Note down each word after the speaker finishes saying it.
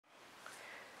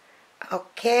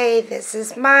Okay, this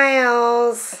is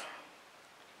Miles.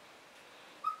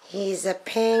 He's a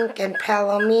pink and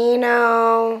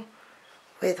palomino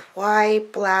with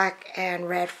white, black, and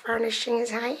red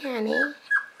furnishings. Hi, Annie.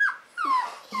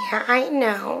 Yeah, I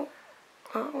know.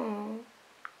 Oh,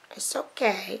 it's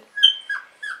okay.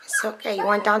 It's okay. You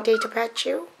want Dante to pet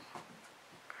you?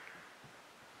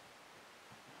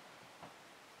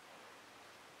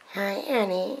 Hi,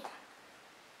 Annie.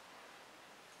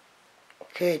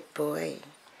 Good boy.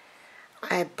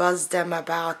 I buzzed him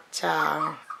about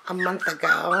a month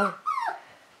ago.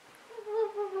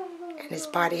 And his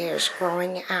body hair is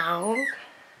growing out.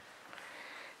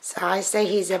 So I say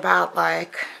he's about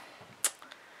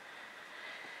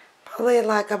probably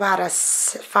about a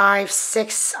 5,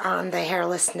 6 on the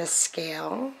hairlessness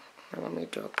scale. Let me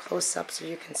do a close-up so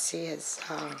you can see his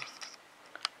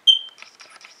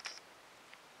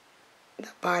the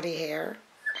body hair.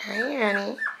 Hi,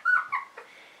 Annie.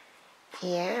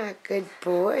 Yeah, good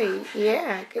boy.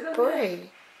 Yeah, good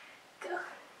boy.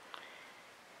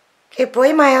 Good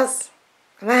boy, Miles.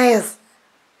 Miles.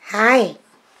 Hi.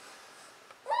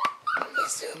 Let me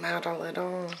zoom out a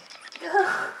little.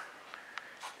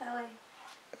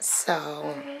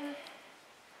 So,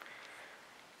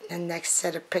 the next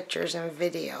set of pictures and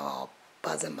video, I'll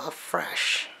buzz him up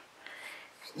fresh.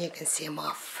 And you can see him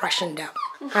all freshened up.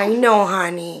 I know,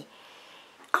 honey.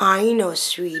 I know,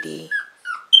 sweetie.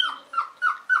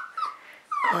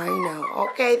 I know.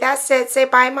 Okay, that's it. Say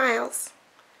bye, Miles.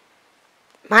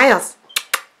 Miles.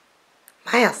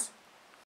 Miles.